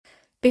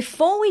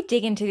Before we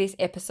dig into this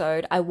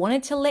episode, I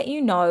wanted to let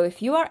you know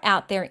if you are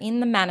out there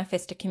in the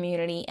manifestor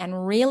community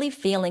and really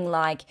feeling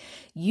like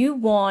you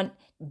want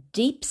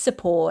deep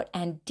support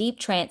and deep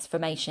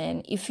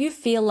transformation, if you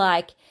feel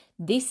like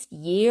this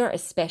year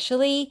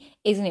especially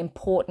is an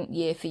important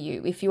year for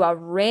you, if you are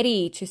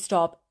ready to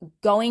stop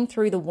going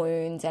through the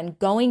wounds and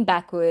going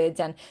backwards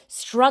and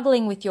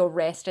struggling with your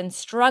rest and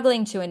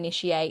struggling to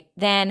initiate,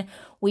 then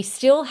we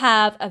still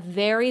have a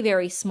very,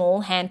 very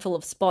small handful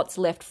of spots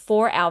left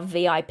for our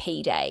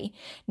VIP day.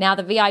 Now,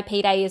 the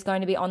VIP day is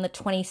going to be on the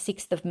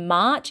 26th of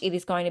March. It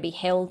is going to be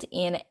held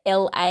in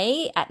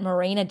LA at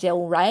Marina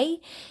Del Rey.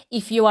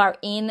 If you are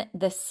in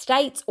the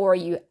States or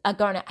you are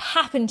going to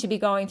happen to be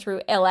going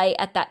through LA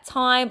at that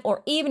time,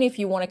 or even if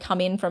you want to come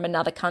in from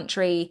another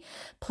country,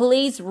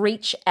 please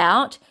reach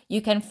out.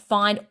 You can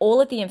find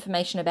all of the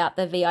information about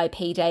the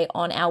VIP day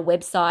on our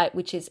website,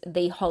 which is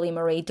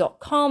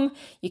thehollymarie.com.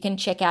 You can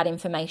check out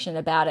information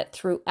about it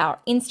through our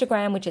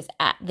Instagram, which is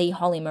at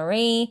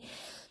thehollymarie.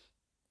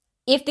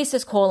 If this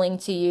is calling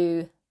to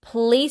you,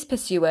 please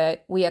pursue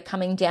it. We are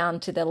coming down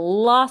to the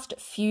last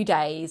few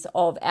days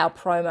of our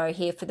promo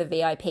here for the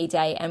VIP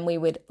day, and we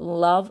would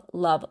love,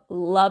 love,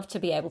 love to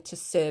be able to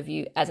serve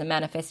you as a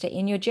manifestor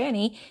in your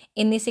journey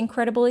in this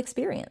incredible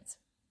experience.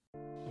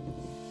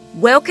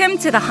 Welcome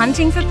to the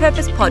Hunting for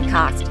Purpose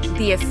podcast,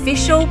 the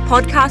official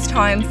podcast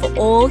home for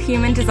all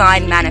human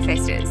design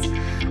manifestors.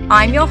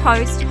 I'm your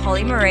host,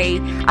 Holly Marie,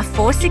 a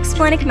 4/6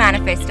 splenic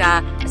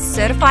manifestor, a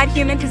certified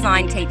human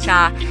design teacher,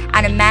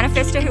 and a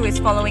manifestor who is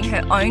following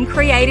her own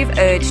creative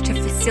urge to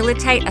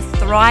facilitate a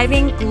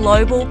thriving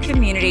global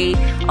community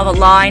of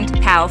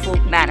aligned, powerful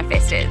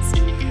manifestors.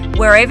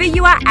 Wherever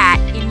you are at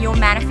in your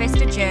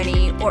manifestor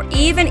journey, or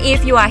even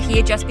if you are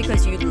here just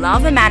because you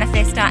love a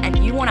manifestor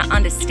and you want to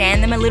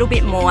understand them a little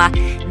bit more,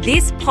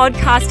 this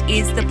podcast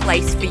is the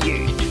place for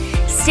you.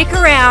 Stick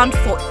around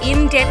for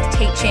in-depth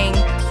teaching,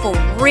 for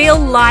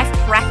real-life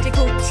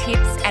practical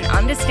tips and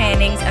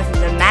understandings of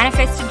the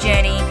manifestor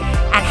journey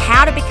and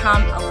how to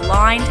become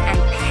aligned and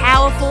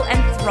powerful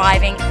and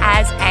thriving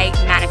as a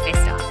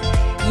manifestor.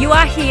 You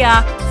are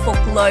here for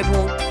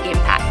global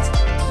impact.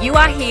 You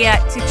are here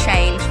to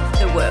change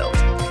the world.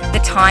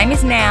 The time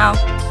is now.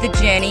 The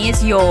journey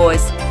is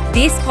yours.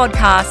 This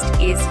podcast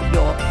is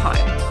your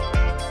home.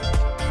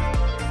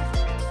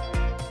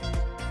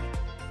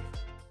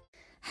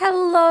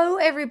 Hello,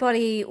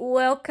 everybody.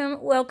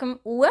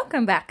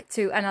 Welcome back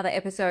to another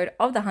episode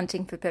of the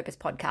Hunting for Purpose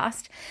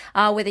podcast.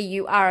 Whether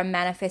you are a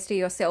manifestor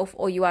yourself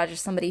or you are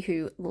just somebody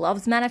who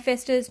loves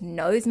manifestors,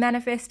 knows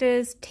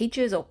manifestors,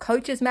 teaches or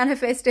coaches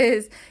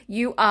manifestors,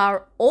 you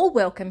are all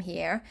welcome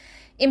here.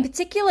 In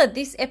particular,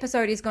 this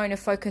episode is going to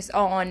focus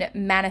on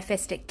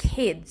manifestor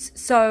kids.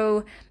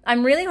 So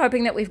I'm really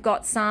hoping that we've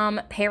got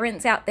some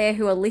parents out there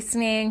who are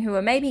listening, who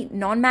are maybe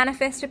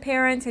non-manifestor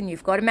parents, and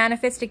you've got a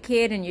manifestor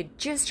kid and you're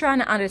just trying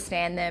to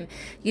understand them.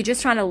 You're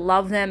just trying to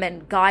love them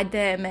and guide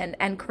them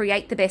and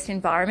create the best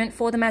environment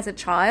for them as a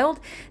child.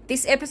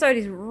 This episode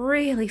is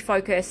really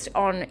focused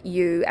on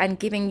you and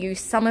giving you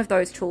some of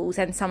those tools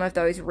and some of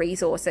those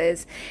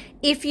resources.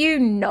 If you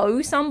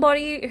know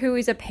somebody who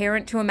is a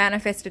parent to a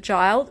manifestor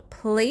child,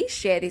 please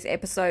share this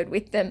episode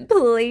with them.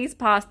 Please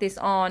pass this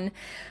on.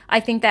 I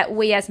think that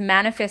we as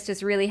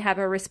manifestors really have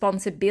a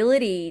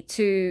responsibility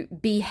to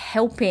be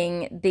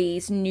helping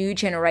these new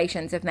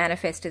generations of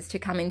manifestors to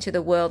come into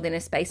the world in a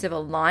space of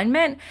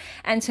alignment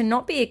and to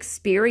not be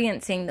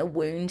experiencing the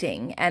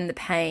wounding and the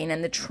pain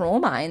and the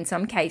trauma in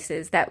some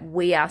cases that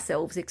we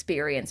ourselves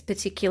experience,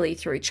 particularly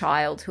through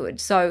childhood.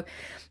 So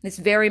it's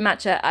very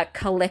much a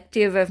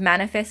collective of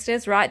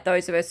manifestors, right?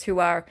 Those of us who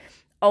are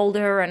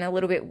older and a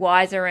little bit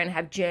wiser and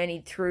have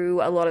journeyed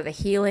through a lot of the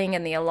healing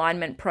and the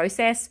alignment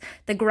process.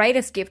 The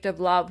greatest gift of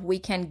love we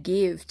can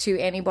give to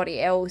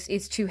anybody else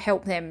is to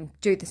help them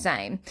do the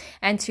same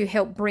and to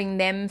help bring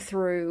them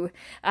through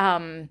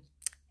that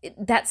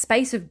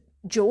space of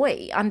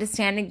joy,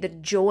 understanding the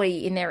joy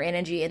in their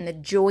energy and the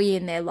joy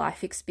in their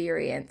life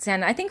experience.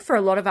 And I think for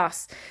a lot of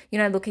us,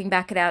 looking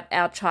back at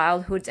our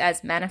childhoods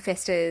as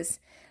manifestors,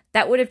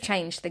 that would have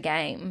changed the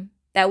game.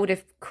 That would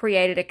have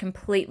created a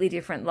completely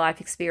different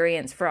life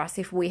experience for us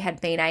if we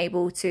had been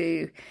able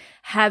to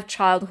have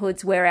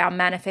childhoods where our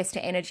manifestor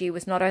energy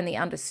was not only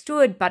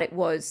understood, but it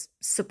was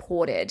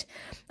supported.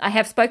 I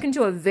have spoken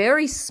to a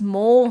very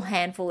small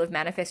handful of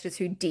manifestors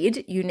who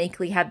did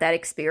uniquely have that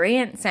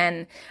experience,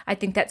 and I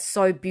think that's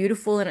so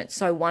beautiful and it's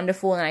so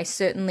wonderful, and I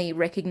certainly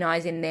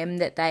recognize in them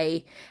that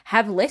they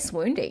have less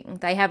wounding,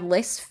 they have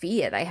less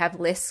fear, they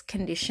have less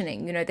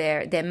conditioning.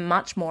 They're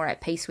much more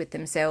at peace with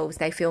themselves,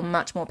 they feel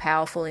much more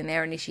powerful in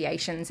their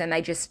initiations, and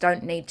they just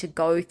don't need to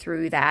go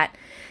through that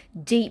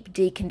deep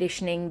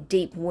deconditioning,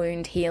 deep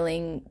wound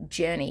healing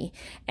journey.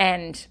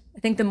 And I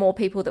think the more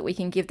people that we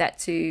can give that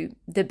to,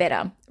 the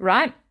better,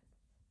 right?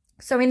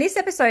 So in this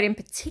episode in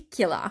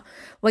particular,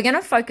 we're going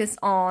to focus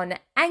on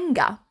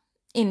anger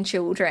in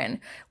children.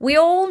 We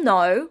all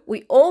know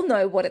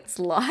what it's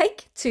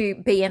like to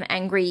be an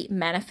angry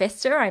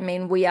manifestor. I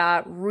mean, we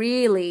are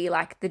really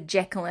like the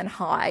Jekyll and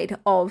Hyde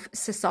of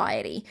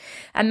society.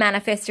 A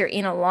manifestor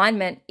in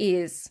alignment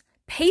is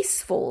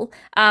peaceful.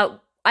 I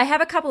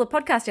have a couple of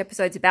podcast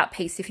episodes about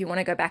peace if you want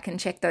to go back and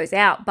check those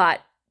out,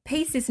 but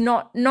peace is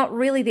not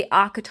really the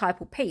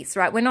archetypal peace,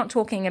 right? We're not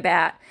talking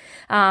about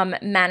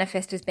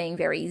manifestors being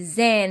very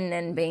zen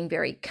and being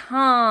very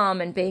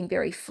calm and being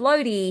very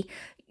floaty.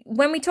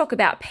 When we talk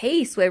about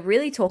peace, we're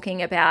really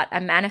talking about a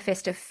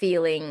manifestor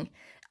feeling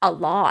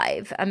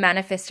alive. A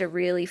manifestor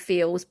really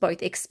feels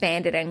both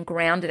expanded and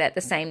grounded at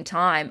the same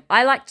time.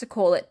 I like to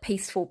call it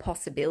peaceful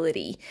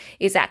possibility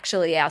is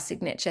actually our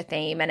signature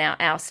theme and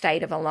our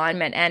state of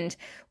alignment. And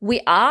we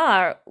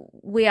are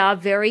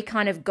very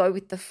kind of go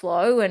with the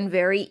flow and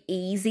very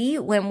easy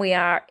when we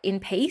are in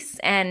peace.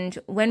 And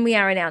when we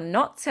are in our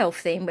not self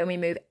theme, when we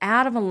move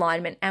out of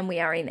alignment and we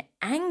are in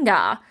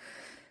anger,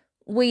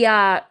 we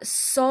are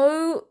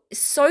so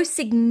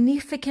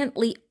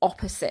significantly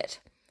opposite,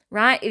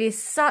 right? It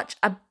is such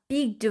a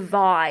big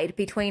divide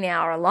between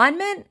our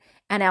alignment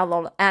and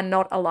our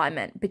not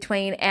alignment,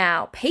 between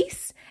our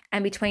peace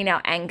and between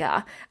our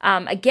anger.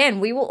 Again,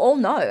 we will all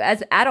know,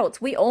 as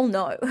adults, we all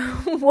know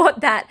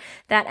what that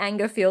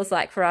anger feels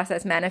like for us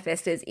as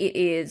manifestors. It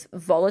is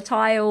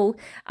volatile,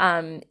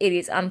 it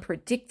is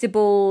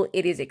unpredictable,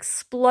 it is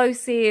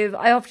explosive.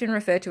 I often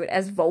refer to it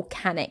as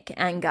volcanic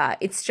anger.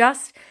 It's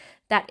just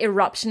that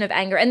eruption of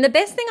anger. And the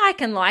best thing I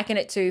can liken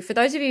it to, for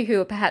those of you who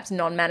are perhaps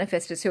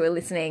non-manifestors who are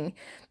listening,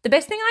 the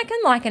best thing I can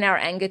liken our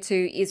anger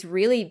to is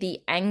really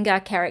the anger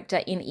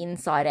character in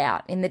Inside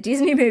Out, in the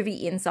Disney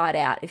movie Inside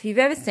Out. If you've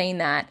ever seen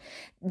that,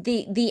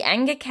 the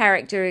anger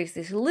character is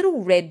this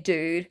little red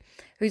dude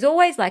who's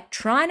always like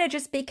trying to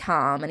just be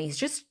calm, and he's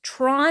just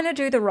trying to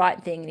do the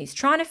right thing, and he's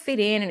trying to fit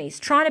in, and he's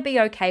trying to be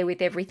okay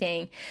with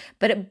everything.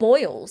 But it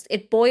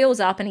boils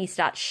up, and he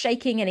starts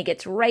shaking, and he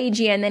gets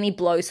ragey, and then he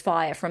blows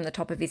fire from the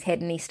top of his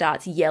head, and he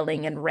starts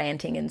yelling and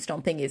ranting and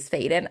stomping his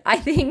feet. And I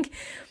think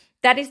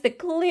that is the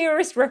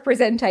clearest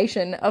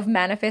representation of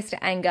manifest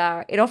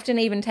anger. It often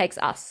even takes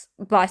us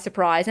by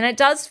surprise, and it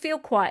does feel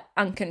quite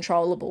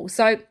uncontrollable.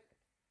 So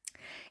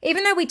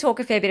even though we talk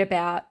a fair bit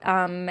about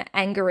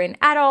anger in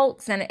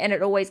adults, and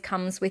it always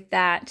comes with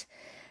that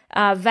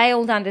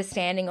veiled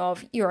understanding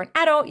of you're an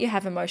adult, you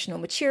have emotional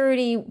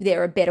maturity,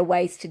 there are better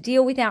ways to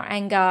deal with our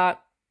anger,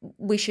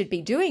 we should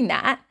be doing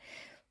that.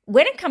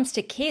 When it comes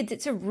to kids,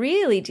 it's a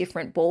really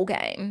different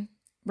ballgame,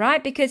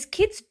 right? Because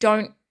kids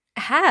don't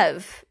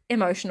have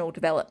emotional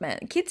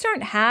development. Kids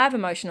don't have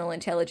emotional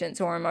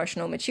intelligence or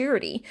emotional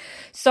maturity.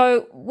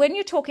 So when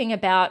you're talking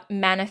about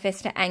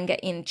manifestor anger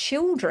in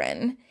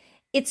children,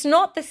 it's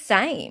not the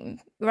same,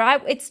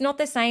 right? It's not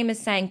the same as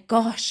saying,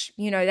 gosh,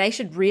 they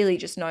should really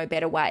just know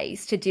better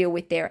ways to deal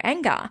with their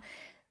anger.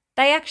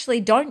 They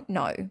actually don't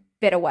know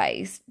better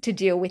ways to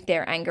deal with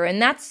their anger. And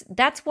that's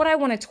what I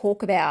want to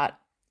talk about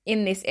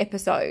in this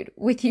episode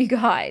with you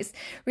guys,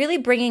 really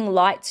bringing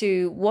light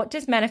to what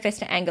does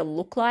manifestor anger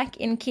look like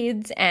in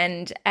kids,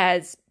 and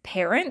as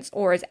parents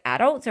or as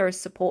adults or as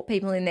support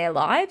people in their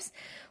lives,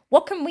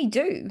 what can we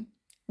do?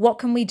 What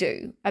can we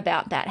do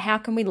about that? How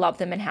can we love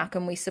them, and how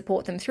can we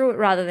support them through it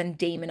rather than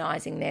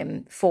demonizing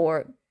them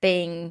for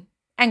being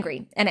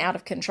angry and out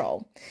of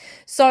control?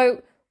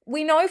 So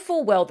we know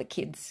full well that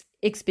kids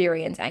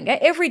experience anger.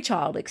 Every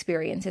child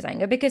experiences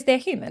anger because they're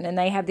human, and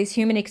they have this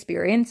human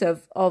experience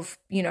of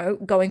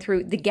going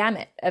through the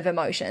gamut of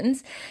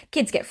emotions.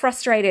 Kids get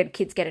frustrated,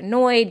 kids get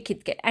annoyed,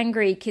 kids get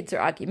angry, kids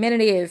are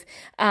argumentative.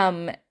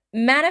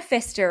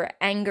 Manifestor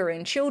anger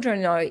in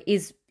children, though,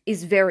 is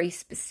very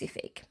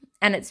specific.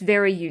 And it's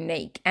very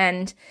unique.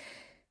 And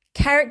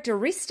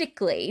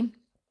characteristically,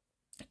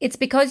 it's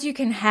because you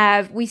can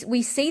have,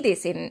 we see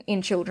this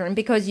in children,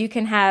 because you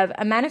can have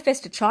a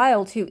manifestor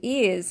child who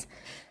is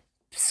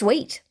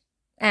sweet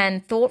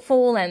and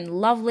thoughtful and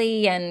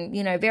lovely and,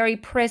 very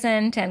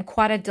present and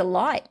quite a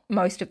delight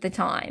most of the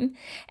time.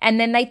 And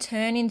then they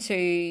turn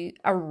into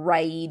a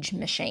rage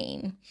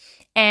machine.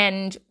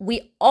 And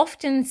we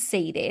often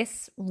see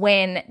this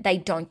when they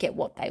don't get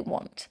what they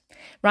want,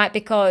 right?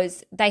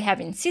 Because they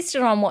have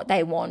insisted on what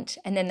they want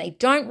and then they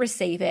don't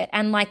receive it.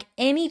 And like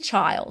any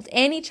child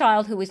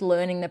who is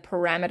learning the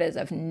parameters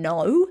of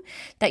no,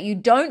 that you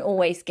don't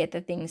always get the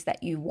things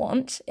that you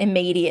want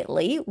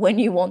immediately when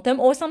you want them,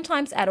 or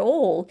sometimes at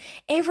all,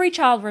 every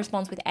child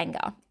responds with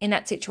anger in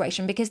that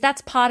situation, because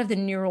that's part of the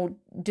neural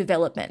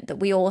development that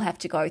we all have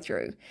to go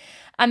through.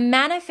 A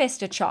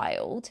manifestor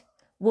child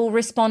will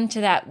respond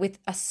to that with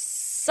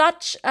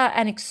such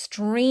an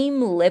extreme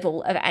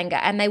level of anger,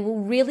 and they will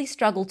really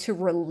struggle to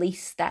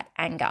release that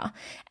anger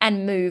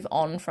and move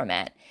on from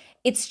it.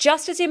 It's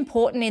just as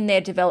important in their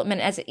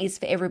development as it is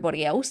for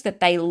everybody else that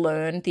they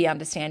learn the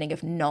understanding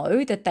of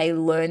no, that they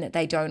learn that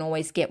they don't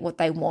always get what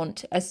they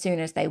want as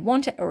soon as they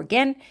want it, or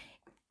again,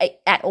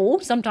 at all.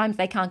 Sometimes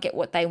they can't get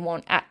what they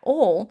want at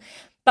all.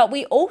 But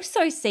we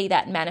also see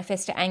that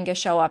manifestor anger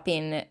show up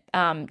in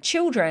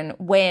children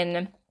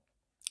when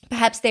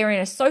Perhaps they're in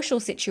a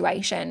social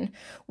situation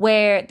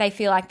where they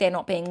feel like they're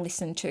not being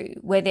listened to,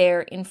 where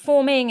they're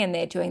informing and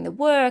they're doing the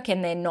work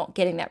and they're not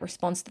getting that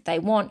response that they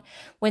want,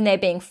 when they're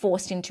being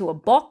forced into a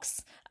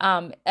box.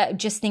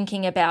 Just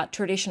thinking about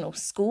traditional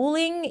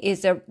schooling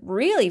is a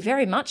really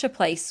very much a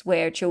place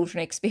where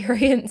children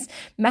experience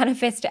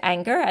manifest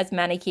anger as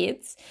many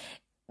kids.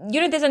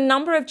 There's a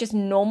number of just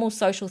normal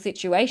social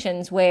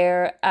situations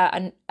where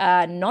a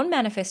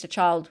non-manifestor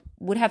child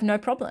would have no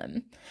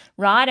problem,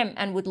 right?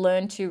 And would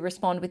learn to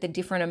respond with a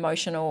different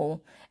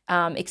emotional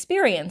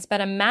experience.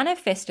 But a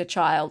manifestor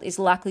child is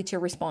likely to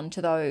respond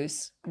to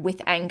those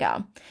with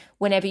anger.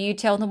 Whenever you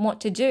tell them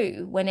what to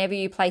do, whenever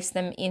you place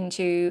them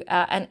into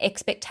an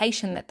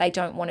expectation that they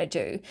don't want to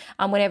do,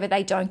 whenever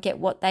they don't get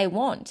what they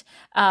want,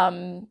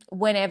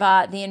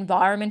 whenever the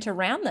environment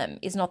around them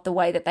is not the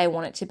way that they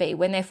want it to be,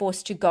 when they're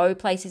forced to go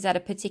places at a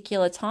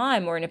particular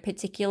time or in a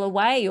particular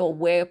way, or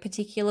wear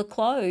particular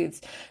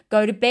clothes,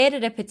 go to bed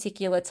at a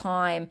particular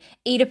time,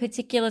 eat a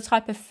particular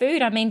type of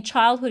food. I mean,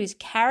 childhood is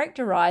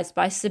characterized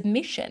by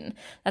submission.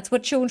 That's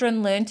what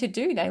children learn to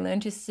do. They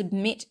learn to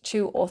submit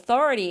to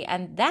authority,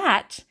 and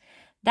that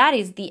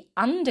is the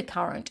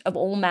undercurrent of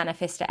all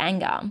manifestor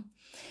anger.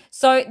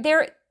 So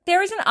there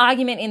is an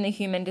argument in the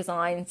human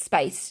design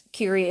space,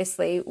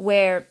 curiously,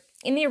 where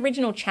in the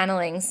original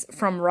channelings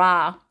from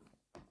Ra,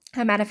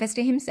 a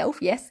manifestor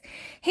himself, yes,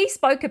 he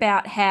spoke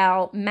about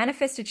how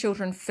manifestor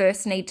children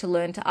first need to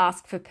learn to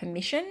ask for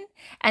permission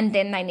and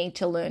then they need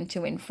to learn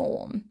to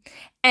inform.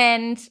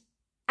 And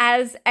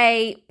as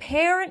a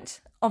parent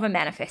of a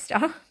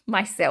manifestor,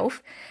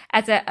 myself,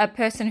 as a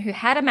person who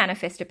had a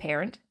manifestor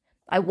parent,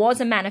 I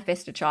was a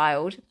manifestor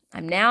child.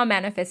 I'm now a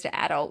manifestor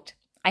adult.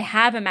 I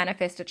have a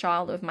manifestor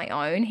child of my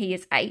own. He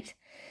is 8.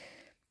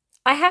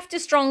 I have to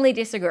strongly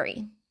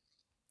disagree.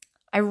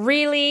 I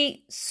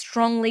really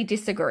strongly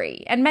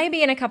disagree. And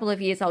maybe in a couple of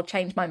years I'll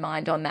change my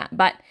mind on that.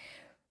 But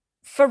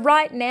for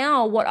right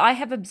now, what I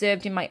have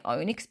observed in my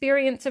own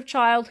experience of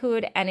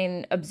childhood and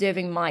in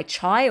observing my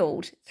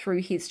child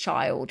through his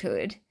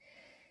childhood,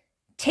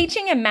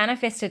 teaching a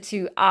manifestor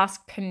to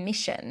ask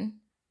permission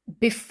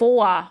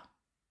before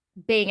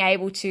being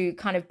able to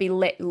kind of be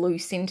let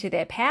loose into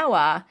their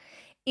power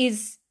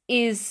is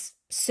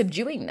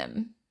subduing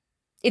them.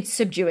 It's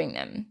subduing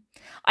them.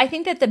 I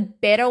think that the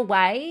better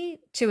way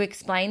to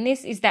explain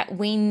this is that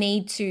we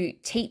need to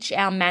teach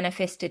our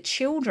manifestor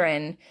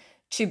children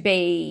to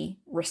be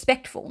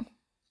respectful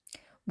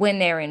when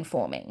they're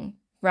informing,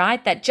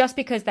 right? That just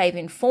because they've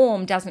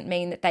informed doesn't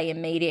mean that they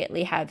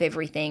immediately have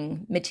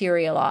everything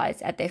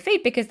materialize at their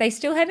feet, because they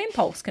still have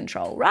impulse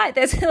control, right?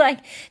 They're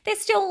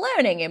still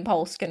learning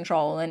impulse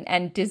control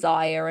and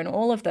desire and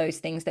all of those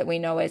things that we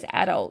know as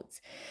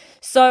adults.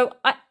 So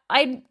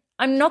I'm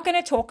not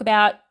going to talk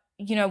about,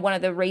 one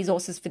of the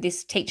resources for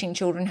this, teaching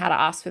children how to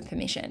ask for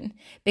permission,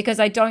 because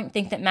I don't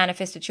think that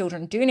manifestor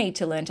children do need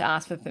to learn to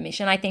ask for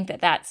permission. I think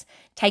that that's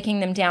taking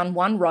them down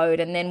one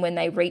road, and then when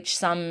they reach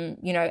some,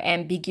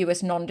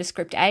 ambiguous,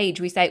 nondescript age,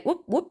 we say,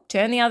 whoop,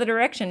 turn the other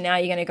direction. Now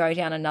you're going to go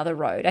down another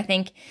road. I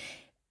think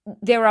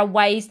there are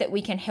ways that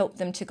we can help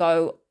them to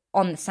go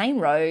on the same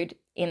road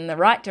in the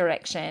right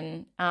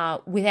direction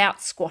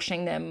without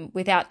squashing them,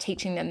 without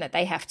teaching them that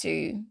they have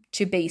to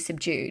be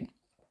subdued.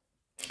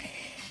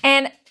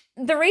 And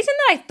the reason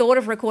that I thought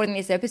of recording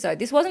this episode,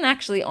 this wasn't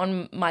actually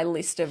on my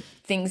list of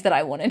things that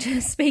I wanted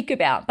to speak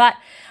about, but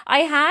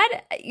I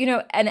had,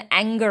 an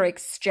anger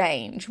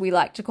exchange, we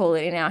like to call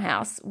it in our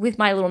house, with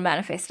my little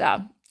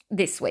manifestor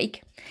this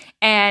week.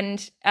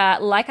 And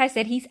like I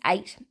said, he's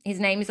 8. His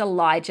name is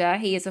Elijah.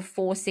 He is a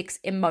 4/6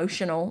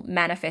 emotional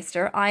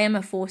manifestor. I am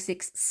a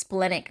 4/6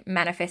 splenic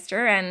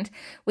manifestor, and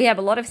we have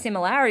a lot of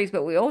similarities,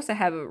 but we also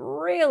have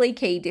really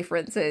key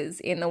differences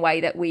in the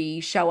way that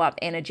we show up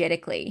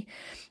energetically.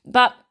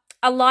 But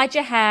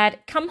Elijah had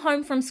come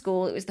home from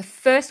school. It was the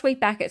first week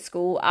back at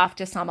school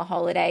after summer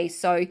holidays.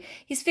 So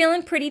he's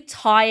feeling pretty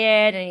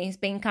tired and he's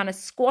been kind of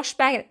squashed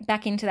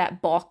back into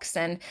that box.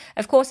 And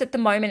of course, at the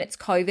moment it's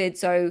COVID.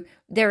 So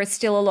there is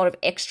still a lot of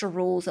extra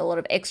rules, a lot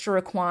of extra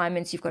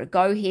requirements. You've got to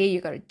go here.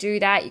 You've got to do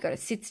that. You've got to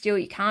sit still.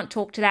 You can't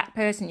talk to that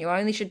person. You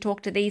only should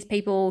talk to these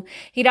people.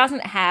 He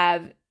doesn't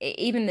have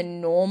even the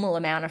normal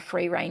amount of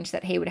free range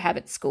that he would have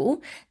at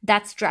school.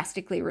 That's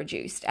drastically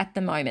reduced at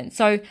the moment.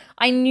 So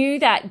I knew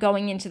that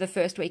going into the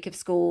first week of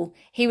school,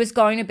 he was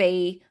going to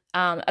be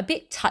a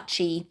bit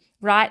touchy,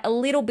 right? A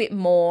little bit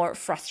more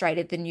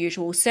frustrated than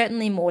usual,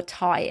 certainly more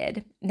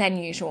tired than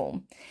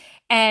usual.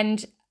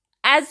 And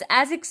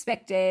as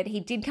expected, he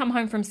did come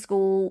home from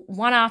school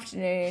one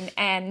afternoon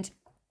and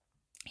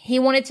he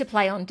wanted to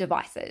play on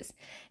devices.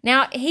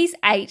 Now, he's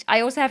 8. I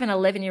also have an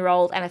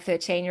 11-year-old and a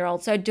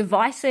 13-year-old. So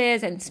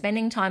devices and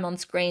spending time on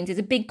screens is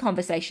a big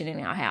conversation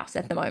in our house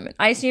at the moment.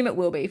 I assume it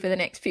will be for the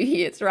next few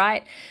years,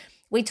 right?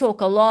 We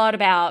talk a lot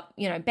about,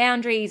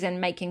 boundaries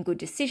and making good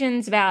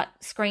decisions about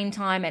screen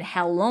time and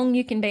how long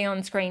you can be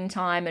on screen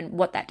time and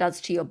what that does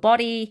to your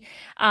body.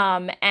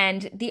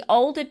 And the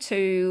older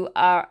two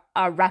are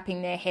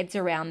wrapping their heads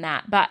around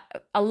that. But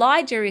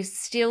Elijah is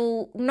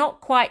still not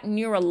quite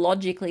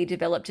neurologically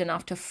developed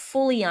enough to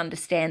fully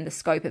understand the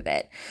scope of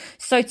it.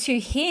 So to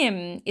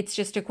him, it's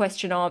just a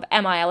question of,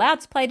 am I allowed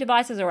to play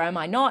devices or am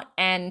I not?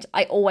 And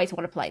I always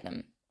want to play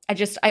them.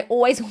 I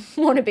always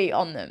want to be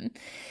on them.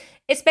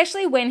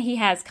 Especially when he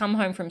has come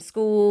home from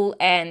school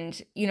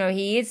and,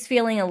 he is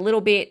feeling a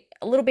little bit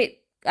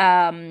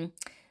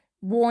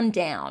worn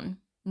down,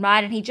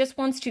 right? And he just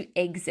wants to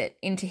exit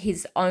into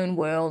his own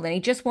world and he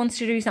just wants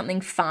to do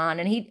something fun.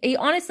 And he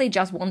honestly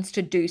just wants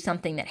to do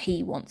something that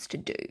he wants to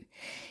do.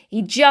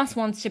 He just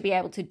wants to be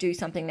able to do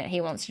something that he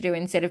wants to do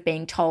instead of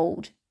being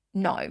told,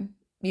 no,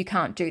 you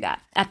can't do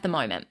that at the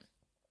moment.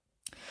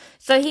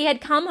 So he had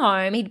come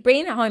home, he'd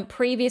been at home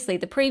previously,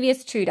 the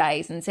previous 2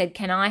 days, and said,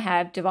 can I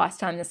have device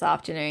time this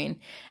afternoon?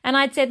 And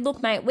I'd said,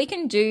 look, mate, we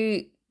can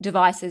do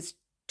devices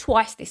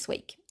twice this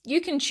week. You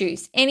can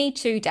choose any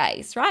 2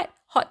 days, right?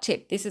 Hot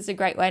tip, this is a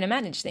great way to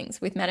manage things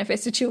with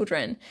manifested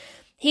children.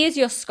 Here's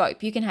your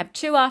scope. You can have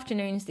 2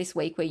 afternoons this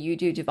week where you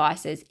do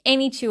devices.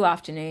 Any 2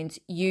 afternoons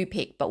you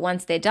pick, but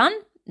once they're done,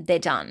 they're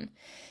done.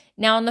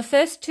 Now, on the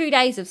first 2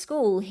 days of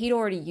school, he'd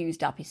already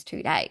used up his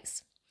 2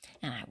 days.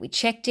 We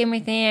checked in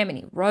with him and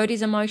he rode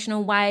his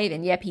emotional wave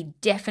and yep, he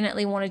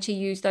definitely wanted to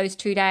use those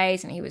 2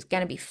 days and he was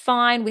going to be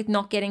fine with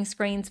not getting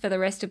screens for the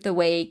rest of the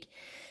week.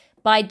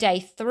 By day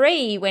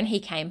 3, when he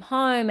came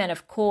home and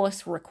of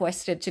course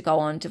requested to go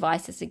on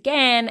devices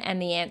again and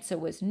the answer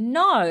was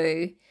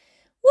no,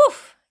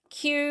 woof,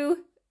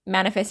 cue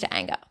manifest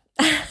anger.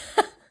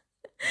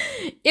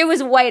 It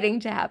was waiting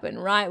to happen,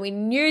 right? We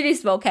knew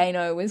this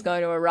volcano was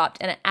going to erupt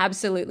and it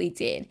absolutely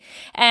did.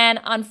 And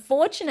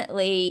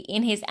unfortunately,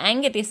 in his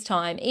anger this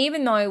time,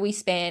 even though we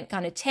spent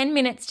kind of 10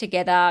 minutes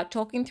together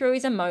talking through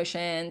his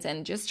emotions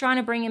and just trying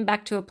to bring him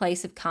back to a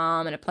place of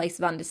calm and a place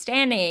of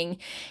understanding,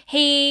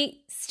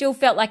 he still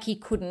felt like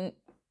he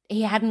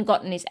hadn't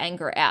gotten his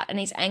anger out and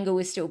his anger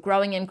was still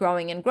growing and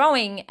growing and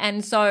growing.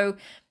 And so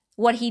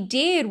what he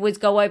did was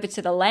go over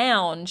to the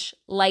lounge,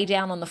 lay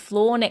down on the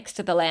floor next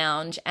to the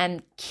lounge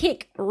and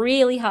kick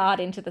really hard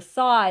into the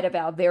side of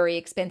our very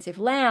expensive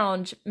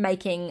lounge,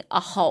 making a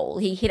hole.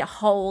 He hit a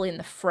hole in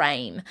the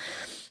frame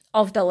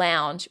of the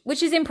lounge,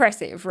 which is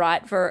impressive,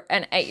 right? For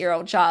an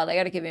 8-year-old child, I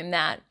got to give him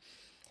that.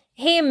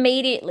 He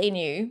immediately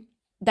knew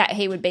that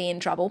he would be in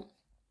trouble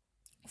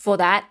for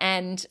that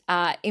and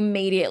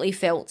immediately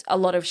felt a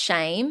lot of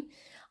shame.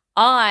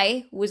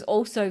 I was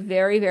also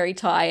very, very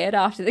tired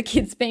after the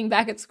kids being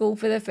back at school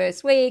for the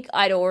first week.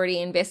 I'd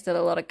already invested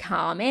a lot of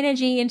calm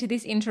energy into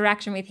this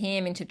interaction with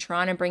him, into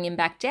trying to bring him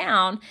back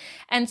down.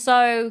 And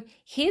so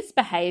his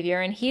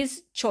behavior and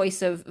his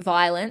choice of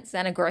violence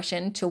and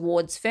aggression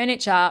towards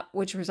furniture,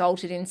 which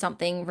resulted in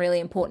something really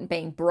important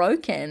being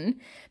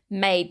broken,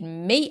 made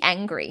me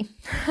angry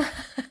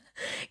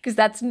because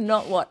that's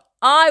not what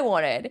I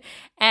wanted.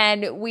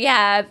 And we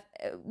have,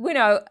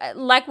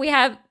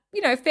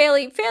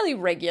 fairly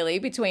regularly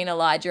between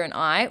Elijah and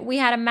I, we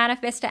had a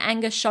manifest to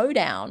anger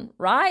showdown,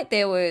 right?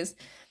 There was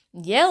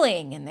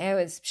yelling and there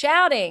was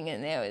shouting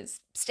and there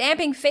was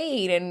stamping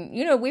feet and,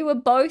 we were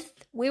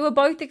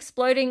both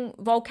exploding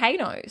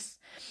volcanoes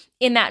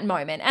in that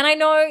moment. And I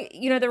know,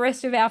 the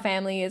rest of our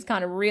family is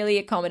kind of really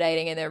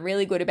accommodating and they're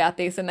really good about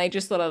this and they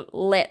just sort of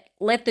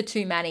let the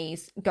two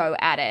Mannies go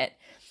at it.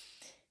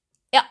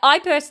 I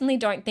personally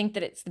don't think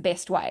that it's the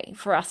best way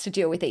for us to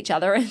deal with each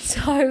other. And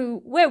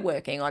so we're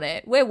working on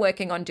it. We're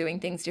working on doing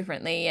things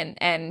differently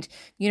and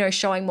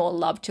showing more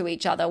love to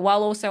each other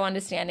while also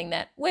understanding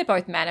that we're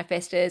both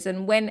manifestors.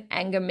 And when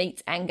anger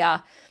meets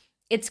anger,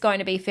 it's going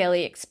to be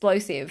fairly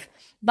explosive.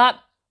 But,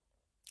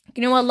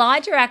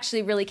 Elijah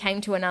actually really came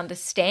to an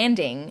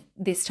understanding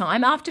this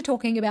time after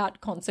talking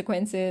about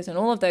consequences and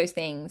all of those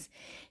things.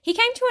 He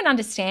came to an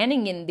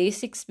understanding in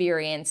this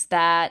experience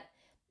that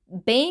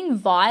being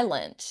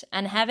violent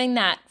and having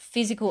that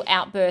physical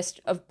outburst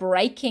of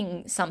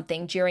breaking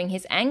something during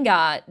his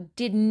anger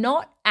did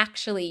not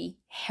actually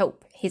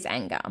help his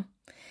anger.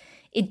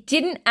 It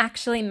didn't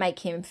actually make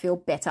him feel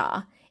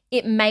better.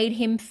 It made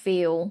him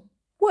feel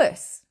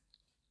worse.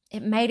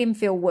 It made him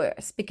feel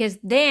worse because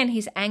then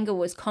his anger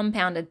was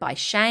compounded by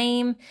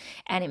shame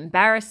and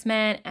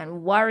embarrassment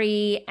and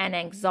worry and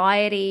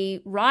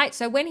anxiety, right?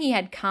 So when he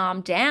had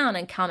calmed down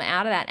and come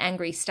out of that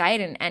angry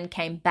state and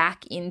came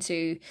back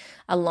into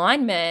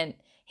alignment,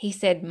 he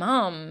said,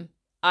 Mum,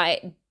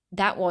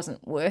 that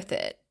wasn't worth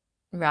it,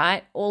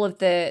 right? All of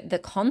the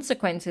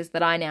consequences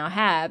that I now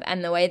have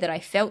and the way that I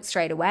felt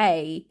straight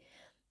away,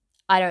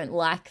 I don't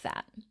like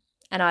that.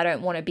 And I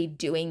don't want to be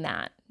doing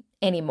that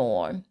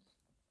anymore.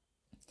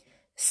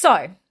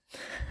 So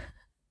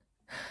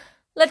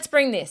let's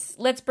bring this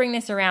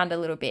around a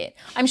little bit.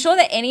 I'm sure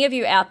that any of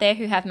you out there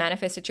who have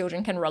manifested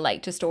children can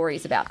relate to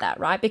stories about that,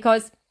 right?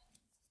 Because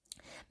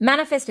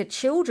manifested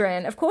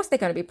children, of course, they're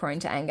going to be prone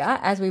to anger,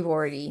 as we've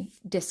already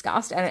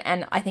discussed,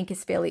 and I think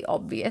is fairly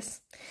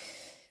obvious.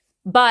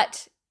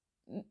 But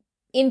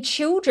in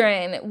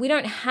children, we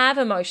don't have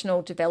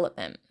emotional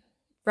development,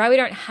 right? We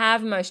don't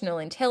have emotional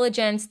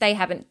intelligence. They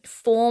haven't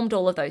formed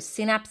all of those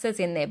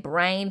synapses in their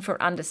brain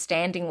for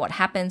understanding what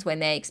happens when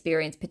they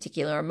experience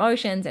particular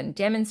emotions and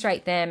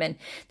demonstrate them. And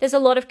there's a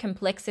lot of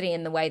complexity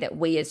in the way that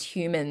we as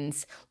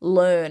humans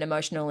learn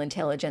emotional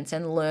intelligence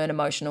and learn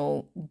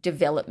emotional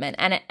development.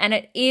 And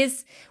it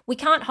is, we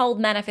can't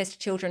hold manifest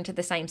children to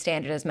the same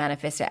standard as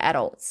manifest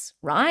adults,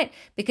 right?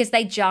 Because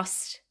they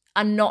just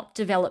are not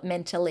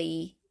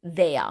developmentally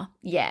there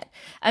yet.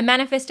 A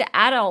manifest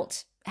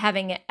adult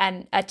having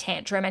a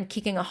tantrum and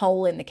kicking a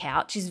hole in the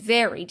couch is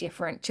very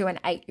different to an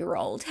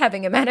 8-year-old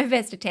having a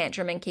manifest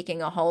tantrum and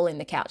kicking a hole in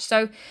the couch.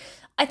 So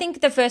I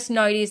think the first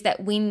note is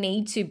that we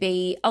need to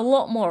be a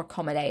lot more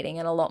accommodating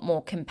and a lot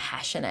more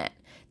compassionate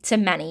to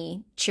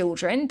many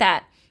children,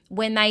 that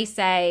when they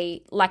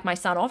say, like my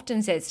son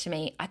often says to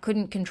me, I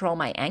couldn't control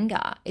my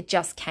anger, it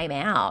just came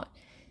out.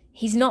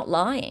 He's not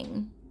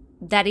lying.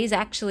 That is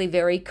actually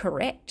very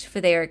correct for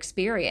their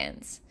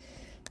experience.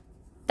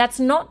 That's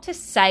not to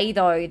say,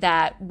 though,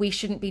 that we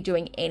shouldn't be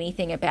doing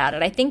anything about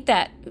it. I think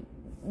that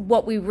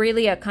what we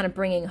really are kind of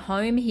bringing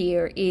home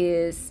here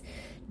is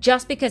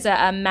just because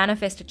a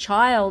manifest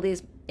child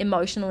is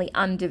emotionally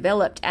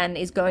undeveloped and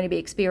is going to be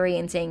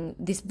experiencing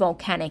this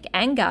volcanic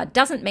anger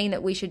doesn't mean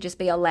that we should just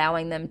be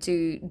allowing them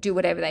to do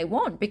whatever they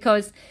want,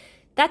 because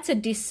that's a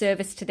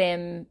disservice to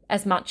them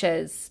as much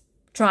as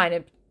trying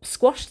to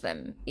squash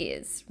them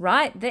is,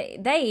 right?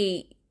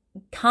 They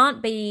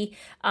can't be...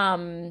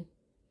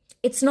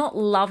 It's not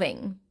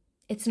loving.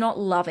 It's not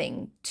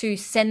loving to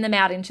send them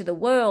out into the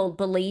world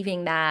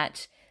believing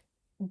that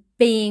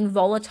being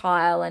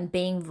volatile and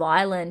being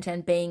violent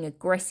and being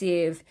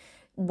aggressive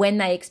when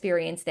they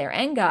experience their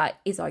anger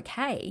is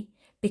okay,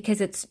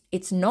 because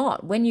it's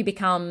not. When you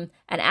become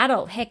an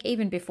adult, heck,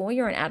 even before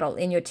you're an adult,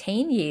 in your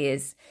teen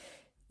years,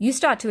 you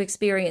start to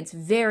experience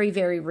very,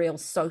 very real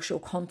social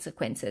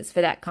consequences for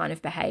that kind of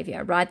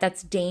behavior, right?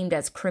 That's deemed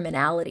as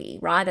criminality,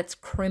 right? That's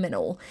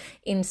criminal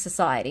in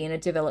society, in a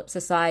developed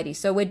society.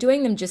 So we're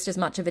doing them just as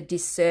much of a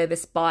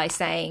disservice by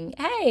saying,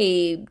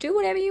 hey, do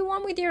whatever you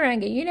want with your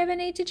anger. You never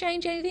need to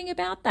change anything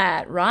about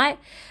that, right?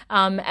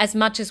 As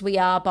much as we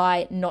are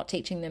by not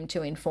teaching them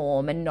to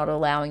inform and not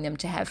allowing them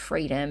to have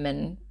freedom.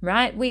 And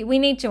right, we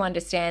need to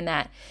understand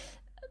that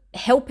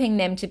helping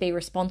them to be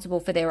responsible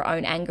for their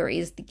own anger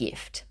is the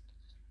gift.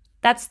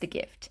 That's the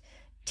gift.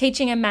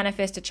 Teaching a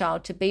manifest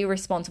child to be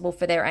responsible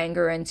for their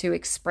anger and to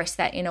express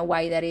that in a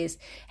way that is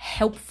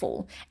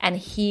helpful and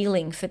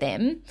healing for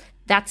them,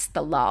 that's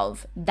the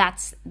love.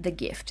 That's the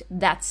gift.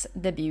 That's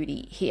the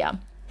beauty here.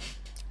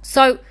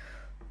 So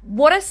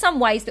what are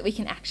some ways that we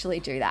can actually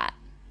do that?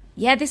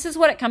 Yeah, this is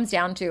what it comes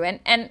down to.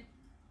 And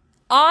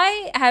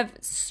I have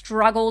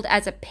struggled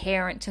as a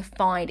parent to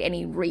find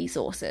any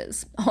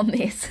resources on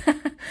this.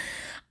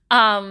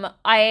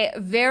 I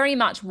very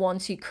much want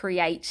to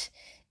create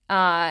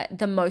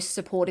the most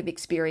supportive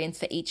experience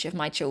for each of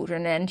my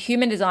children. And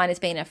human design has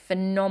been a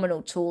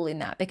phenomenal tool in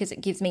that, because it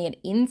gives me an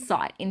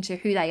insight into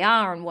who they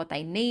are and what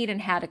they need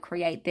and how to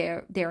create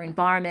their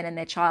environment and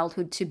their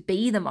childhood to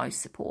be the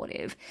most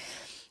supportive.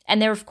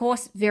 And they're, of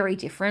course, very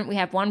different. We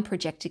have one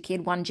projector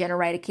kid, one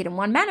generator kid, and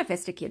one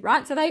manifestor kid,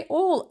 right? So they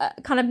all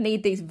kind of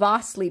need these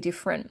vastly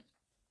different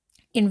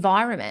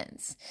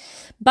environments.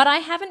 But I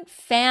haven't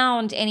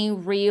found any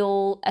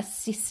real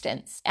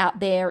assistance out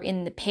there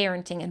in the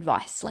parenting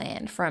advice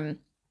land, from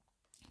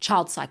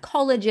child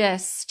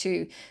psychologists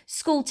to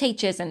school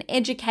teachers and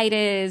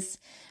educators.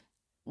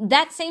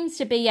 That seems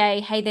to be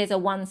hey, there's a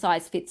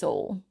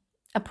one-size-fits-all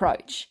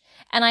approach.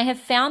 And I have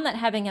found that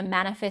having a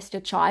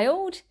manifestor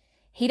child,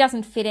 he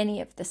doesn't fit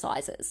any of the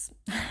sizes.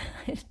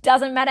 It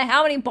doesn't matter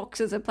how many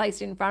boxes are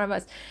placed in front of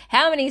us,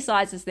 how many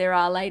sizes there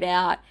are laid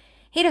out.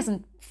 He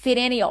doesn't fit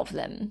any of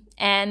them,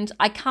 and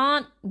I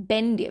can't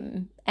bend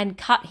him and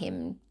cut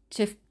him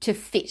to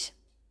fit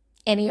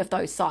any of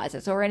those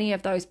sizes or any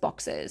of those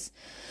boxes.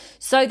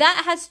 So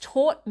that has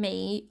taught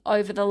me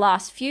over the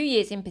last few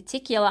years in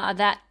particular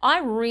that I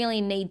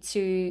really need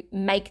to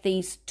make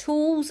these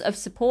tools of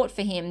support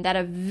for him that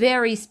are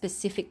very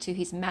specific to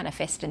his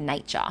manifestor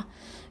nature,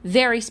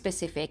 very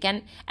specific.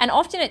 And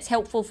often it's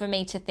helpful for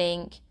me to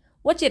think,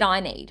 what did I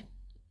need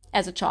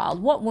as a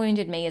child? What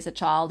wounded me as a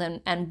child,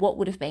 and what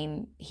would have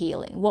been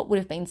healing? What would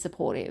have been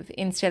supportive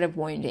instead of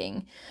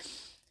wounding?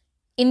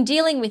 In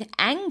dealing with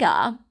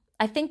anger,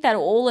 I think that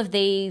all of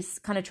these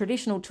kind of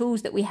traditional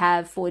tools that we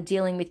have for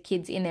dealing with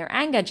kids in their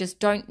anger just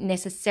don't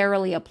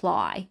necessarily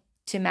apply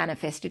to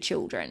manifestor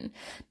children,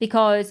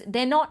 because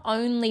they're not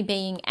only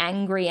being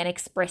angry and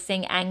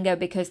expressing anger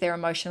because they're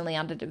emotionally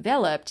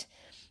underdeveloped.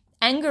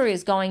 Anger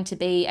is going to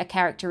be a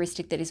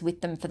characteristic that is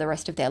with them for the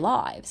rest of their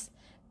lives.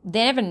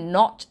 They're never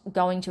not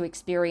going to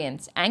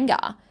experience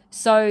anger.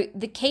 So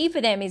the key for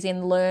them is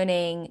in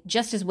learning,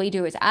 just as we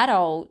do as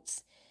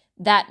adults,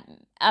 that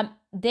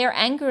their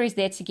anger is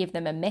there to give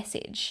them a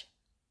message.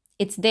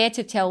 It's there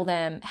to tell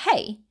them,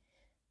 hey,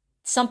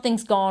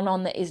 something's gone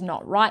on that is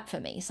not right for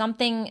me.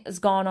 Something has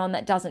gone on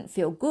that doesn't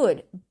feel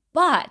good.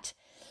 But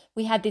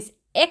we have this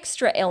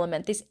extra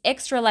element, this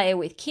extra layer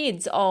with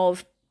kids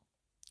of,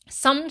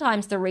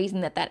 sometimes the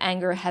reason that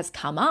anger has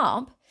come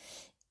up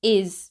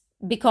is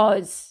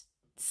because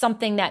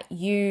something that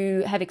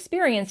you have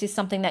experienced is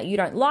something that you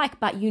don't like,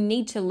 but you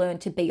need to learn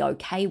to be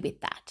okay with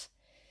that.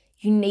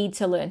 You need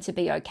to learn to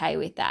be okay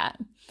with that,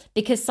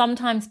 because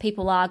sometimes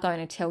people are going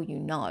to tell you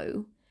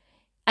no,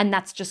 and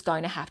that's just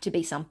going to have to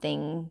be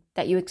something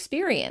that you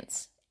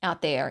experience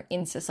out there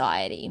in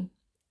society,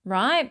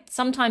 right?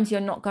 Sometimes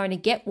you're not going to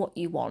get what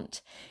you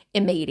want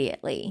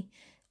immediately,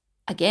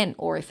 again,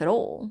 or if at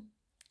all.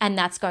 And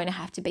that's going to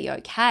have to be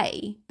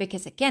okay,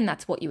 because again,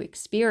 that's what you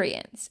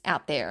experience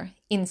out there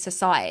in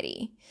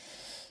society.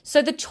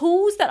 So the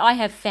tools that I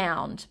have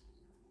found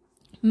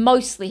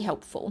mostly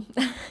helpful,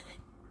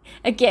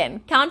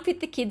 again, can't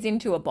fit the kids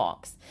into a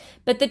box,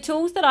 but the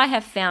tools that I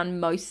have found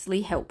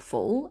mostly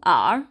helpful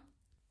are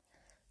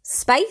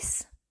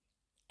space,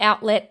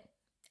 outlet,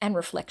 and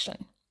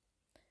reflection.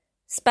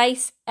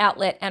 Space,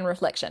 outlet, and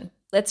reflection.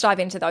 Let's dive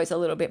into those a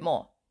little bit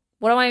more.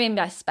 What do I mean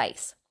by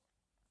space?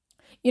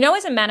 You know,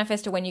 as a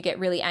manifestor, when you get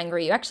really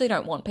angry, you actually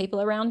don't want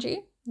people around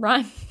you,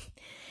 right?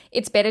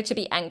 It's better to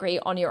be angry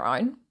on your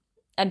own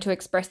and to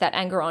express that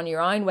anger on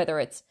your own, whether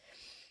it's,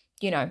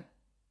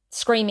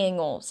 screaming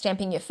or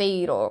stamping your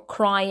feet or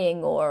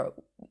crying or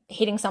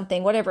hitting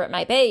something, whatever it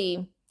may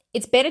be.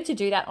 It's better to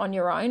do that on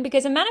your own,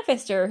 because a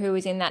manifestor who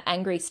is in that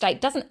angry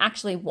state doesn't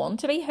actually want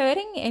to be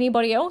hurting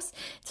anybody else.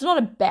 It's not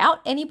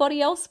about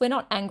anybody else. We're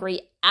not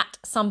angry at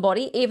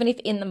somebody, even if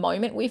in the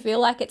moment we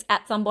feel like it's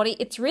at somebody.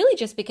 It's really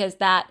just because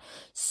that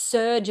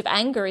surge of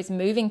anger is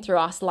moving through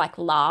us like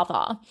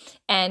lava,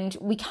 and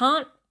we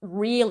can't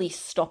really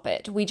stop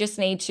it. We just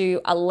need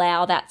to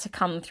allow that to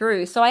come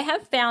through. So I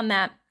have found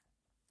that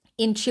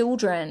in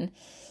children,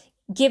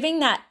 giving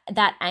that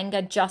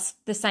anger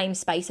just the same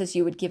space as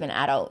you would give an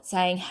adult,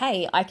 saying,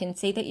 hey, I can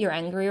see that you're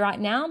angry right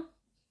now.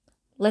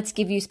 Let's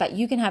give you space.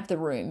 You can have the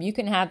room. You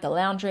can have the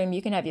lounge room.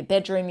 You can have your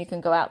bedroom. You can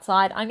go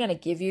outside. I'm going to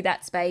give you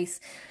that space.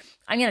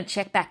 I'm going to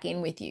check back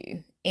in with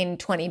you in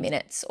 20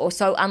 minutes or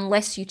so,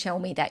 unless you tell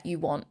me that you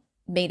want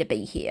me to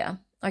be here.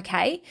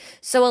 Okay,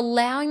 so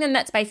allowing them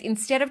that space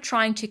instead of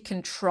trying to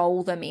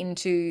control them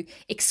into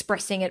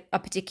expressing it a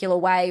particular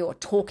way or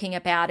talking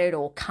about it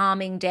or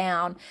calming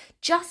down,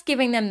 just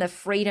giving them the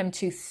freedom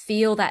to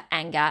feel that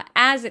anger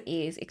as it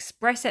is,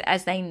 express it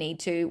as they need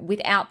to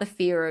without the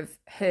fear of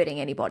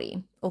hurting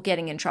anybody or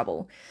getting in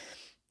trouble.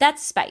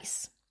 That's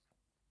space.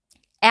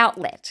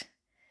 Outlet.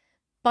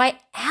 By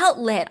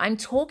outlet, I'm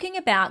talking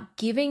about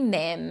giving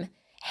them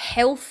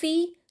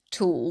healthy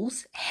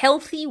tools,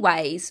 healthy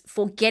ways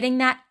for getting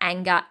that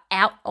anger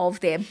out of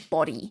their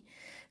body,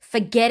 for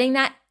getting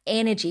that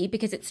energy,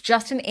 because it's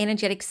just an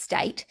energetic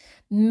state,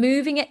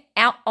 moving it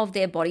out of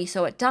their body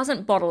so it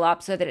doesn't bottle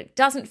up, so that it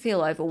doesn't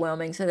feel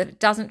overwhelming, so that it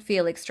doesn't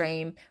feel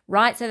extreme,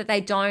 right? So that they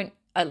don't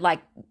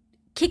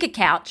kick a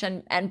couch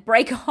and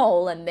break a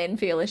hole and then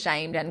feel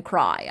ashamed and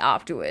cry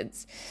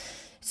afterwards.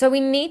 So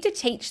we need to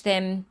teach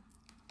them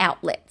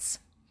outlets.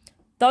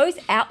 Those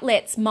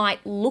outlets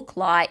might look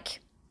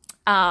like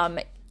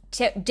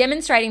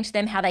demonstrating to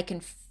them how they can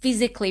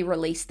physically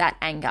release that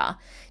anger,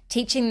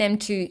 teaching them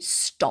to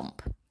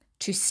stomp,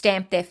 to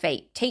stamp their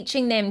feet,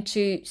 teaching them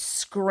to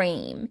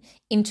scream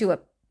into a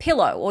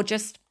pillow or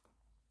just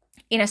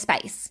in a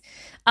space,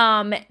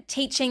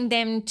 teaching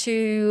them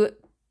to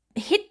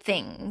hit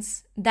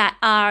things that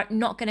are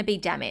not going to be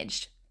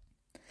damaged.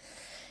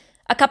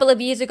 A couple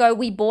of years ago,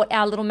 we bought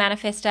our little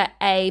manifestor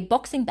a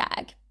boxing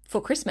bag for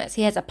Christmas.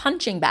 He has a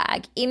punching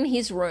bag in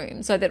his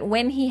room so that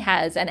when he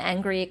has an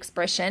angry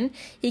expression,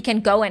 he can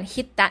go and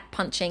hit that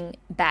punching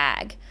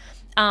bag.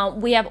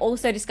 We have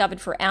also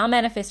discovered for our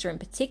manifestor in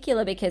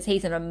particular, because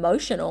he's an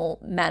emotional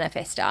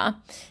manifestor,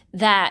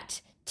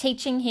 that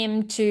teaching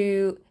him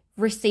to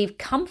receive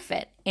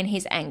comfort in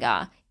his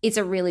anger is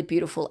a really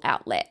beautiful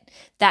outlet,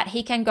 that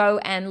he can go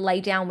and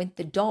lay down with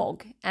the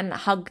dog and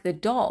hug the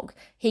dog.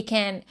 He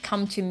can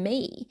come to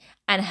me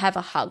and have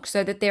a hug,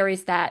 so that there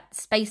is that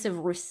space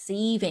of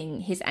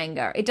receiving his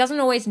anger. It doesn't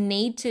always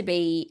need to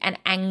be an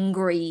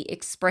angry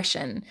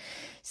expression.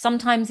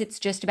 Sometimes it's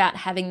just about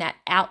having that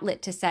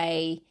outlet to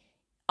say,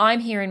 I'm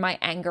here in my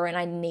anger and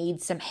I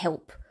need some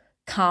help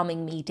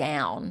calming me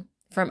down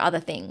from other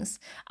things.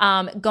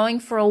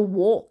 Going for a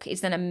walk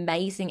is an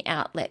amazing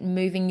outlet,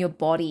 moving your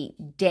body,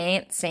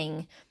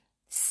 dancing,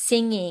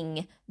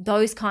 singing,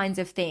 those kinds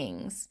of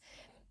things.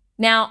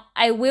 Now,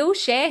 I will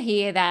share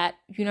here that,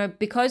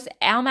 because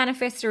our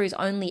manifestor is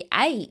only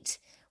 8,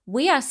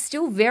 we are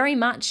still very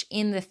much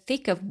in the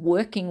thick of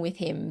working with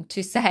him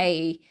to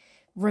say,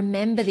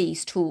 remember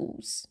these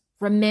tools.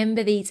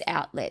 Remember these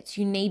outlets.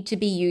 You need to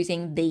be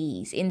using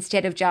these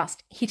instead of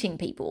just hitting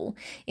people,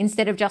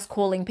 instead of just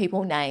calling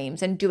people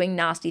names and doing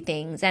nasty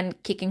things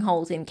and kicking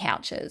holes in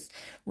couches,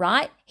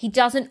 right? He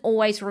doesn't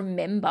always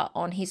remember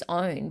on his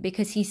own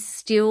because he's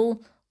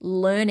still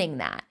learning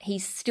that.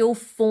 He's still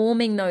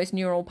forming those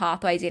neural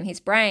pathways in his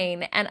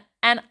brain. And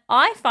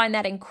I find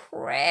that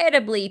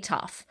incredibly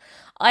tough.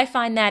 I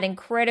find that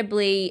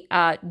incredibly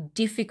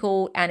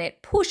difficult, and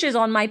it pushes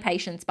on my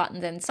patience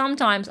buttons, and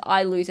sometimes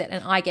I lose it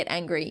and I get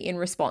angry in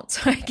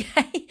response,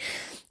 okay?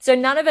 So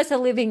none of us are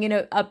living in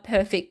a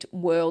perfect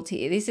world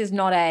here. This is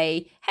not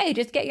a, hey,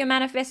 just get your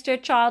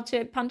manifestor child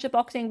to punch a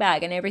boxing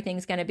bag and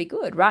everything's going to be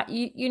good, right?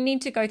 You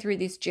need to go through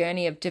this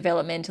journey of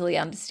developmentally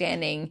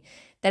understanding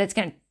that it's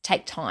going to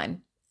take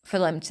time for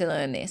them to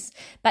learn this.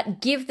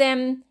 But give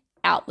them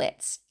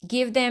outlets,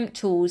 give them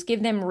tools,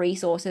 give them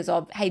resources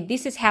of, hey,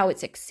 this is how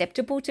it's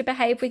acceptable to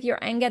behave with your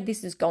anger.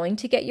 This is going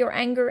to get your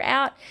anger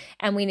out.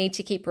 And we need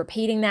to keep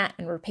repeating that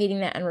and repeating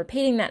that and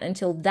repeating that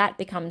until that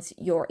becomes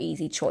your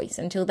easy choice,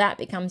 until that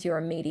becomes your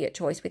immediate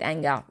choice with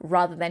anger,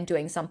 rather than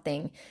doing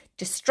something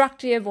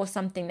destructive or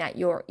something that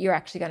you're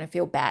actually going to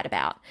feel bad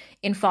about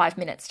in 5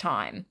 minutes'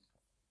 time.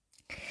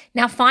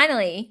 Now,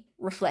 finally,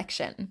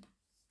 reflection.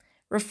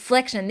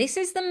 Reflection. This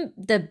is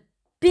the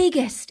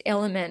biggest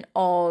element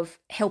of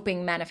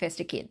helping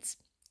manifestor kids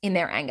in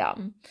their anger.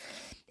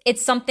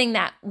 It's something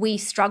that we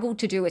struggle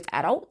to do as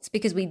adults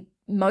because we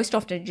most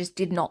often just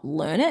did not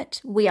learn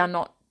it. We are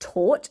not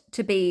taught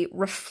to be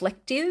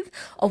reflective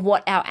of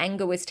what our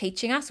anger was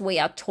teaching us. We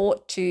are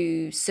taught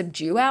to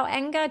subdue our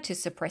anger, to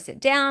suppress it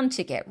down,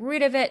 to get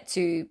rid of it,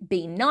 to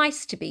be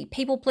nice, to be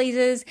people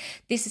pleasers.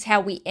 This is how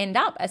we end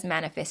up as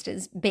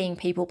manifestors, being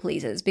people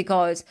pleasers,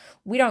 because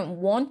we don't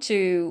want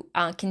to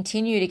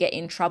continue to get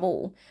in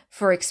trouble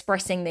for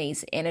expressing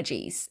these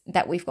energies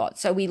that we've got.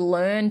 So we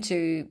learn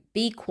to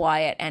be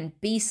quiet and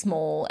be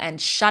small and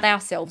shut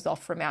ourselves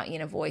off from our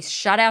inner voice,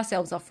 shut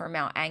ourselves off from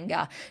our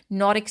anger,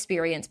 not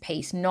experience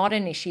peace, not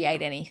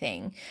initiate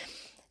anything.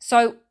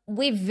 So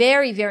we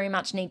very, very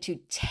much need to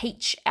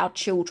teach our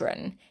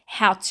children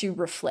how to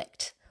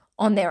reflect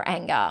on their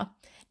anger,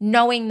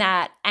 knowing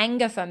that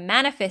anger for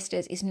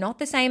manifestors is not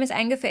the same as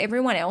anger for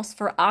everyone else.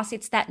 For us,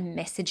 it's that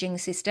messaging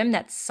system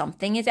that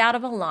something is out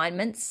of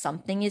alignment,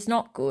 something is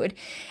not good.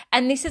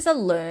 And this is a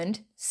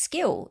learned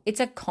skill. It's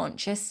a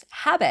conscious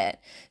habit.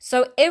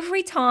 So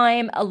every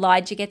time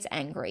Elijah gets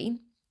angry,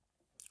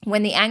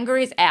 when the anger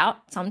is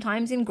out,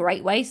 sometimes in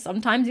great ways,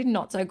 sometimes in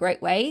not so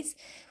great ways,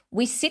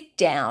 we sit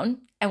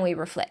down and we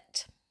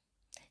reflect.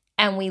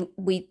 And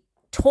we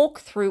talk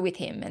through with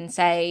him and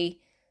say,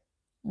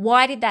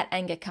 why did that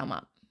anger come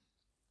up?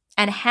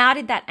 And how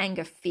did that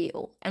anger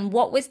feel? And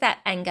what was that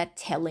anger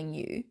telling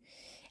you?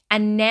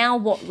 And now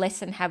what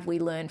lesson have we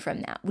learned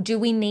from that? Do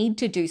we need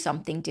to do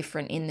something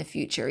different in the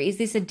future? Is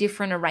this a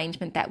different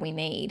arrangement that we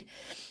need?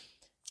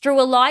 Through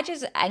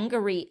Elijah's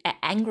anger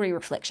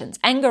reflections,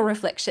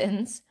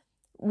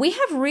 we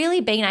have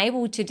really been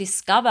able to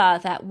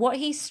discover that what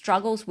he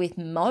struggles with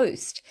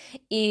most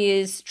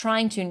is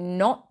trying to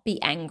not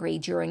be angry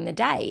during the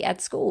day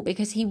at school,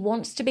 because he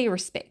wants to be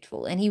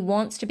respectful and he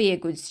wants to be a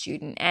good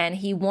student and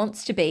he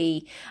wants to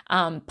be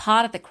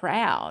part of the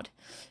crowd.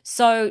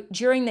 So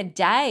during the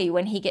day,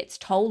 when he gets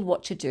told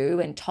what to do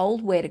and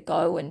told where to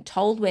go and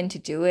told when to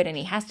do it, and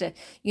he has to,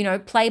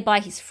 play by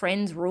his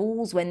friends'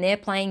 rules when they're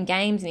playing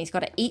games, and he's got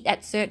to eat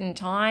at certain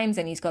times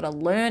and he's got to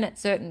learn at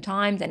certain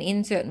times and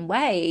in certain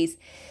ways,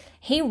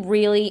 he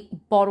really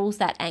bottles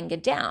that anger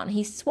down.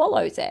 He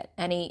swallows it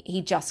and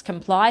he just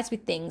complies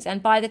with things.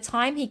 And by the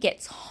time he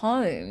gets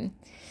home,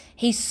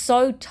 he's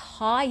so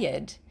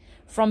tired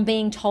from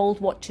being told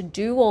what to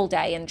do all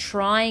day and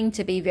trying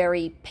to be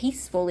very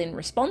peaceful in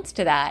response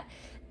to that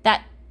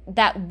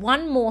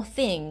one more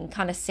thing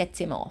kind of sets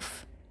him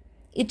off.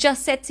 It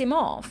just sets him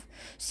off.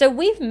 So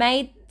we've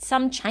made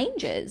some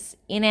changes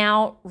in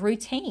our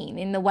routine,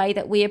 in the way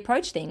that we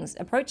approach things,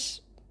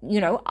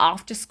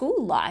 after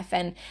school life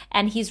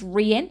and his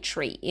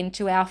re-entry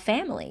into our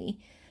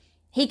family.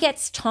 He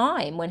gets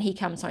time when he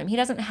comes home. He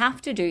doesn't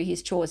have to do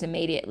his chores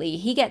immediately.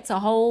 He gets a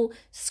whole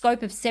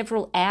scope of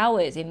several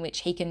hours in which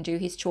he can do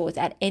his chores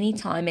at any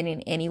time and in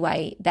any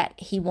way that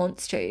he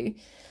wants to.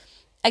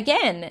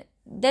 Again,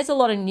 there's a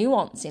lot of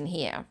nuance in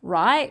here,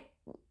 right?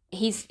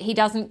 He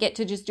doesn't get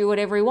to just do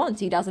whatever he wants.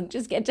 He doesn't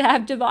just get to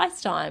have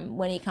device time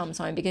when he comes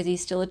home, because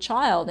he's still a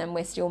child and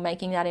we're still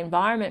making that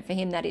environment for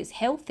him that is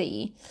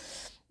healthy.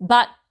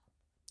 But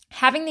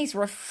having these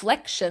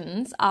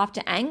reflections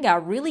after anger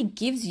really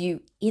gives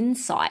you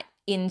insight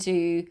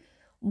into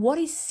what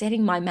is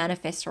setting my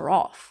manifestor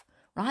off,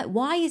 right?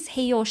 Why is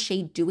he or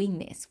she doing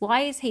this?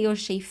 Why is he or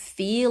she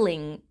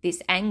feeling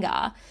this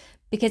anger?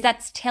 Because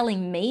that's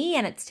telling me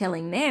and it's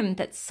telling them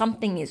that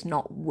something is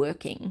not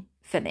working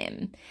for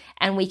them.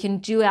 And we can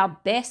do our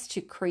best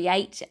to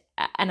create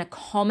an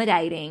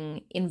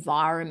accommodating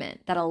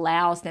environment that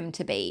allows them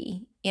to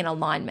be in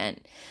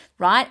alignment,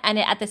 right? And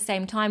at the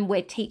same time,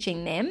 we're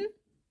teaching them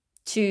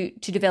to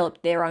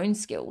develop their own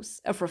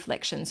skills of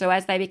reflection. So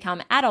as they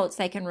become adults,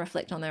 they can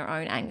reflect on their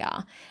own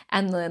anger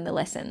and learn the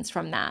lessons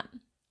from that.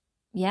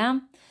 Yeah?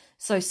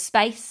 So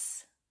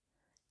space,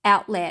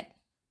 outlet,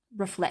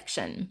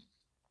 reflection.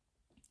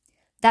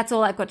 That's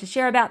all I've got to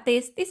share about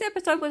this. This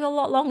episode was a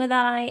lot longer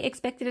than I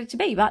expected it to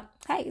be, but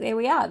hey, there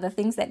we are. The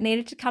things that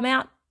needed to come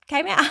out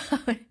came out.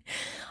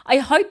 I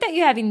hope that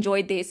you have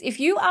enjoyed this. If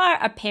you are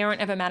a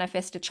parent of a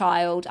manifestor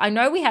child, I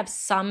know we have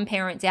some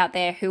parents out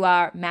there who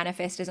are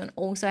manifestors and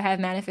also have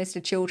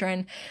manifestor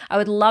children. I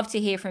would love to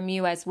hear from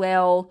you as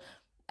well.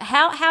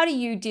 How do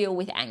you deal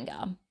with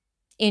anger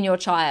in your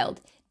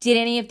child? Did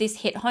any of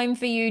this hit home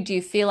for you? Do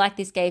you feel like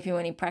this gave you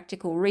any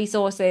practical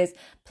resources?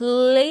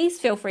 Please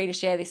feel free to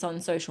share this on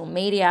social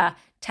media.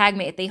 Tag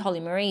me at The Holly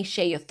Marie.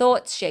 Share your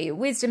thoughts, share your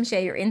wisdom,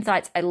 share your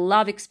insights. I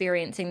love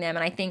experiencing them.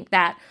 And I think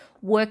that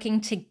working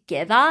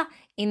together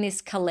in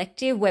this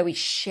collective where we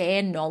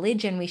share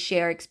knowledge and we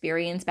share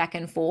experience back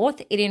and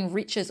forth, it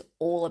enriches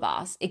all of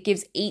us. It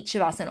gives each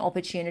of us an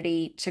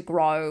opportunity to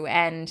grow.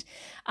 And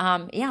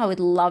I would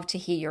love to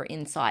hear your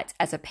insights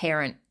as a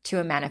parent to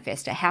a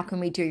manifester. How can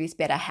we do this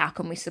better? How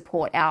can we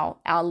support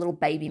our little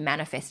baby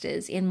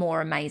manifestors in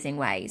more amazing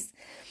ways?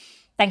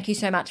 Thank you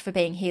so much for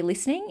being here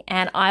listening,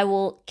 and I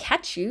will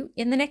catch you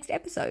in the next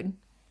episode.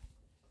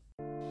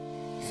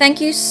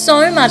 Thank you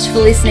so much for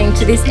listening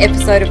to this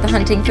episode of the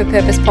Hunting for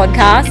Purpose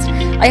podcast.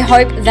 I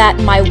hope that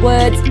my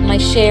words, my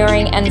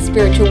sharing, and the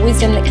spiritual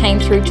wisdom that came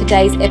through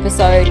today's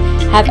episode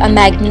have a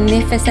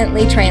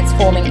magnificently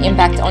transforming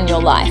impact on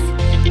your life.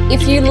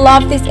 If you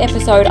love this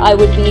episode, I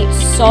would be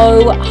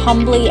so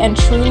humbly and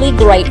truly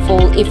grateful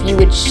if you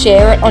would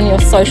share it on your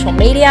social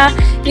media.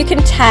 You can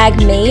tag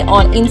me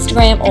on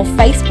Instagram or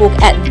Facebook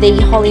at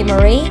The Holly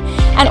Marie.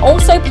 And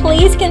also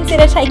please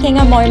consider taking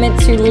a moment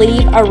to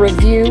leave a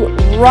review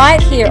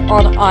right here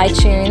on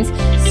iTunes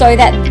so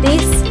that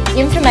this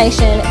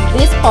information,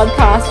 this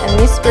podcast, and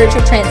this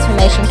spiritual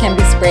transformation can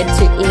be spread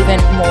to even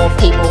more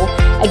people.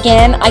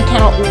 Again, I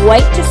cannot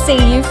wait to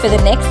see you for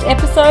the next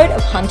episode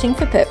of Hunting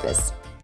for Purpose.